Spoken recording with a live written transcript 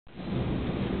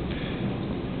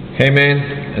Hey man,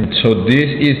 and so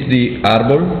this is the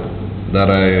arbor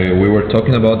that we were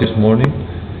talking about this morning.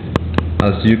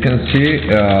 As you can see,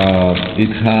 we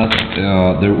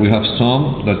have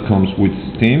some that comes with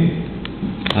steam,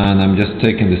 and I'm just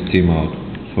taking the steam out.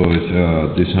 So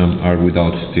these are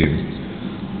without steam.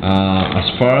 As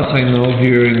far as I know,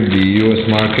 here in the US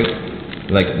market,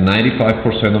 like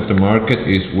 95% of the market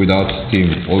is without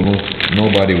steam. Almost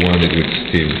nobody wanted with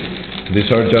steam. These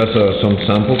are just some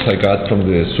samples I got from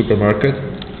the supermarket,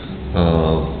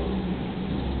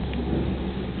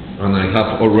 and I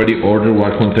have already ordered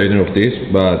one container of this,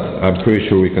 but I'm pretty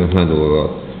sure we can handle a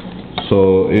lot.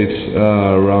 So it's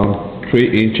around 3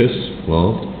 inches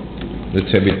long. Let's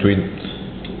say between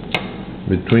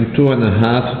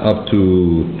 2.5 up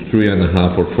to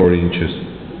 3.5 or 4 inches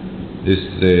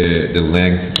is the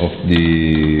length of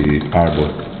the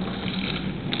arbor.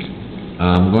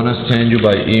 I'm gonna send you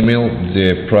by email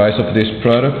the price of this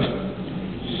product,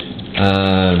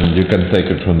 and you can take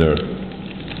it from there.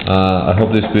 I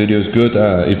hope this video is good.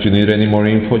 If you need any more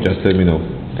info, just let me know.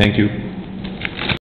 Thank you.